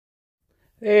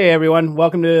Hey everyone,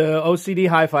 welcome to OCD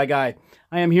Hi-Fi Guy.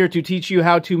 I am here to teach you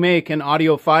how to make an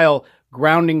audiophile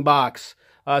grounding box,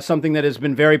 something that has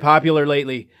been very popular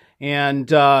lately,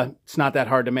 and it's not that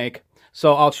hard to make.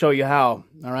 So I'll show you how.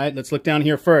 All right, let's look down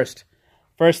here first.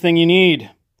 First thing you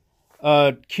need,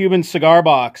 a Cuban cigar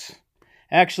box.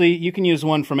 Actually, you can use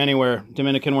one from anywhere.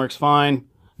 Dominican works fine.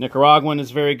 Nicaraguan is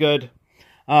very good.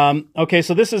 Okay,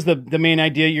 so this is the main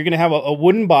idea. You're going to have a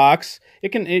wooden box.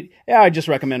 I just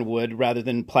recommend wood rather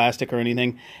than plastic or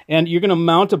anything. And you're going to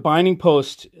mount a binding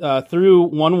post through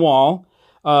one wall.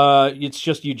 It's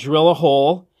just you drill a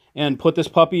hole and put this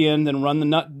puppy in, then run the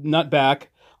nut back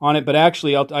on it. But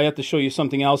actually, I have to show you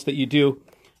something else that you do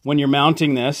when you're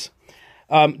mounting this.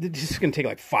 This is going to take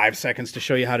like 5 seconds to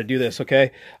show you how to do this,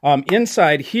 okay?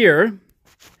 Inside here...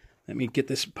 Let me get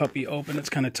this puppy open. It's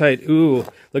kind of tight. Ooh,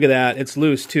 look at that. It's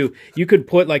loose too. You could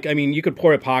put you could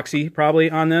pour epoxy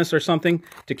probably on this or something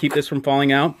to keep this from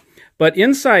falling out. But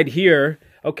inside here,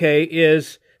 okay,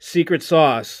 is secret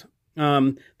sauce.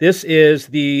 This is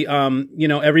the,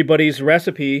 everybody's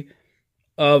recipe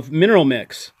of mineral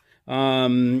mix.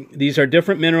 These are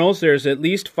different minerals. There's at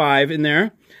least 5 in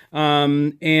there.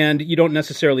 And you don't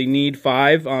necessarily need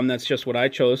 5. That's just what I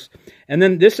chose. And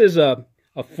then this is a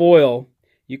foil.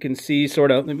 You can see sort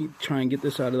of, let me try and get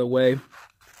this out of the way.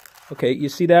 Okay, you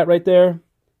see that right there?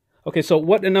 Okay, so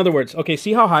what, in other words, okay,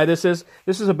 see how high this is?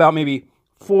 This is about maybe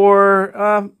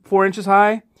 4 inches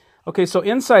high. Okay, so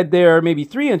inside there, maybe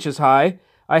 3 inches high,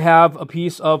 I have a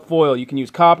piece of foil. You can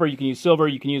use copper, you can use silver,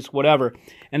 you can use whatever.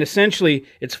 And essentially,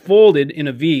 it's folded in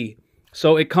a V.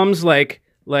 So it comes like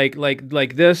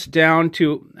this down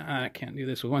to, I can't do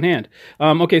this with one hand.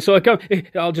 Okay, so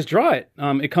I'll just draw it.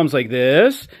 It comes like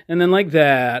this, and then like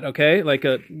that, okay?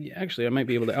 Actually, I might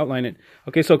be able to outline it.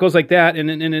 Okay, so it goes like that, and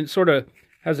it sort of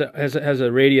has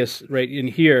a radius right in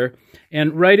here,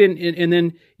 and and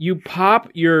then you pop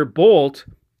your bolt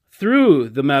through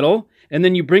the metal, and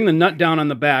then you bring the nut down on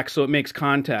the back so it makes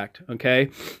contact, okay?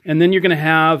 And then you're going to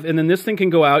have, and then this thing can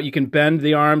go out. You can bend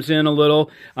the arms in a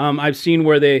little. I've seen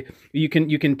where you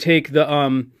can take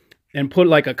the, and put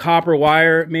like a copper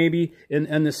wire maybe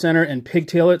in the center and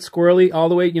pigtail it squirrely all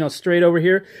the way, straight over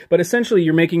here. But essentially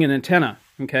you're making an antenna,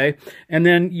 okay? And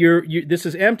then this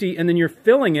is empty, and then you're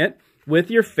filling it with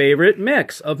your favorite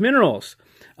mix of minerals.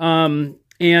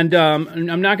 And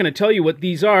I'm not going to tell you what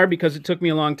these are because it took me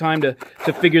a long time to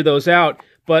figure those out,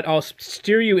 but I'll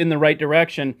steer you in the right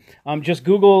direction. Just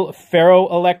Google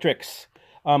ferroelectrics,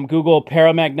 Google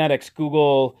paramagnetics,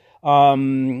 Google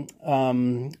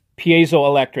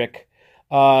piezoelectric,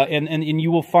 and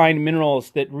you will find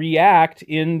minerals that react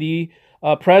in the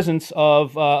presence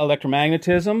of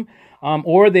electromagnetism,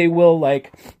 or they will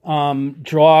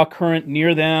draw current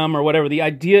near them or whatever. The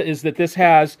idea is that this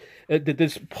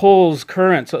pulls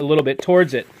currents a little bit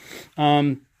towards it.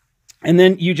 And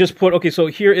then you just put, okay, so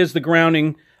here is the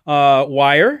grounding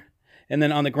wire. And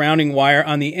then on the grounding wire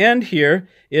on the end here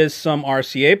is some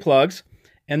RCA plugs.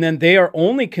 And then they are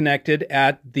only connected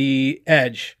at the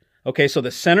edge. Okay, so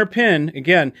the center pin,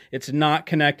 again, it's not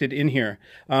connected in here.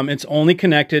 It's only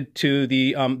connected to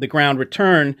the ground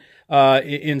return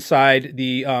inside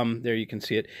the, there you can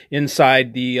see it,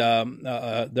 inside the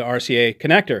RCA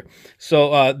connector.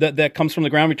 So that comes from the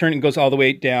ground return and goes all the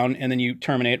way down, and then you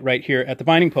terminate right here at the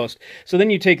binding post. So then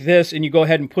you take this and you go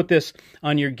ahead and put this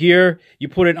on your gear. You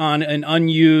put it on an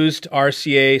unused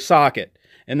RCA socket.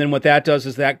 And then what that does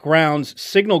is that grounds,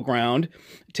 signal ground,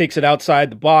 takes it outside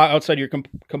the box, outside your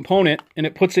component, and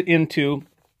it puts it into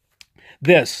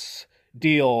this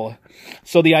deal.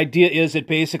 So the idea is that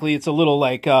basically it's a little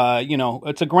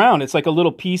it's a ground. It's like a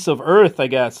little piece of earth, I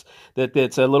guess,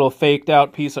 that's a little faked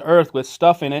out piece of earth with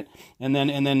stuff in it. And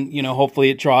then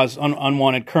hopefully it draws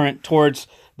unwanted current towards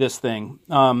this thing.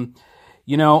 I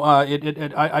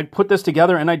put this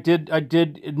together and I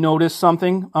did notice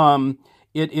something. I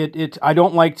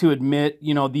don't like to admit,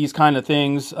 these kind of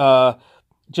things,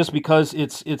 just because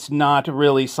it's not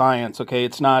really science, okay?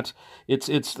 It's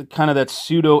kind of that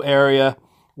pseudo area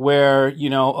where,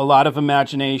 a lot of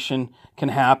imagination can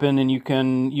happen, and you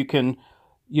can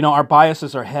our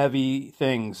biases are heavy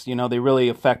things, they really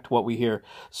affect what we hear.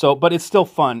 So, but it's still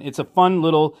fun. It's a fun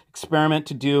little experiment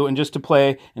to do and just to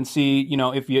play and see,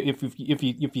 if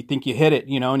you think you hit it,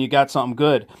 and you got something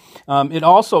good. It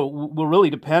also will really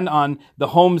depend on the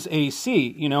home's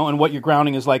AC, and what your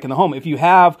grounding is like in the home. If you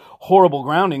have horrible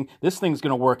grounding, this thing's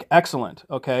going to work excellent,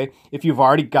 okay? If you've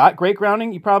already got great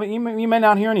grounding, you may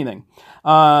not hear anything.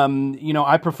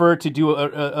 I prefer to do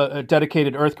a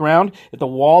dedicated earth ground at the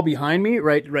wall behind me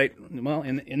right well,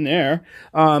 in there,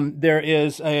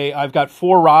 I've got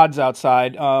 4 rods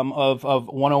outside of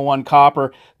 101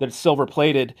 copper that's silver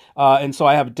plated, and so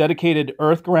I have a dedicated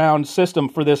earth ground system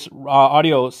for this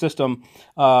audio system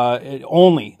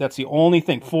only. That's the only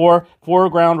thing. Four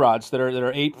ground rods that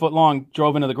are 8 foot long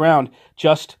drove into the ground.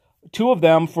 Just 2 of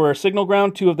them for signal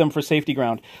ground, 2 of them for safety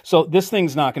ground. So this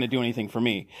thing's not going to do anything for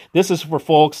me. This is for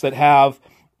folks that have,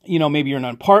 maybe you're in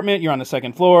an apartment, you're on the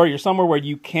 2nd floor, you're somewhere where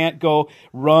you can't go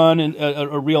run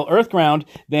a real earth ground.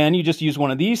 Then you just use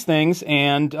one of these things,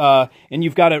 and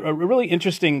you've got a really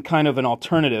interesting kind of an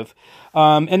alternative.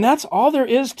 And that's all there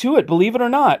is to it, believe it or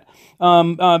not.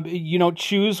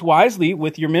 Choose wisely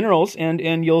with your minerals,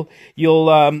 and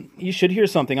you should hear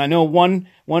something. I know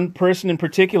one person in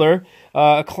particular,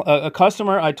 a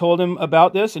customer, I told him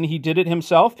about this, and he did it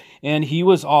himself, and he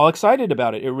was all excited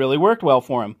about it. It really worked well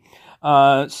for him.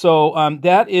 So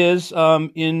that is,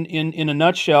 in a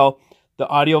nutshell, the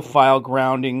Audiophile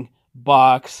Grounding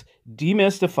Box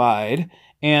demystified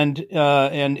and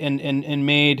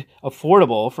made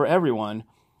affordable for everyone.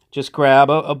 Just grab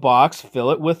a box,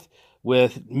 fill it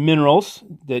with minerals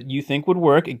that you think would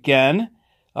work. Again,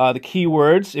 the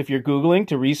keywords, if you're Googling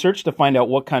to research to find out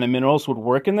what kind of minerals would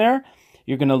work in there,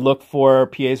 you're going to look for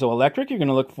piezoelectric, you're going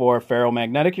to look for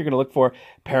ferromagnetic, you're going to look for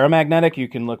paramagnetic, you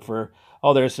can look for,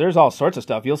 there's all sorts of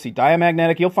stuff. You'll see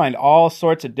diamagnetic, you'll find all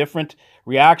sorts of different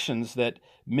reactions that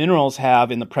minerals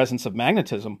have in the presence of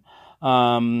magnetism.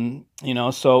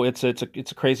 So it's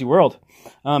a crazy world.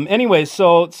 Anyways,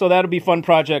 so that'll be a fun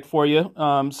project for you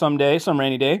someday, some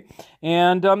rainy day.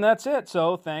 And that's it.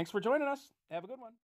 So thanks for joining us. Have a good one.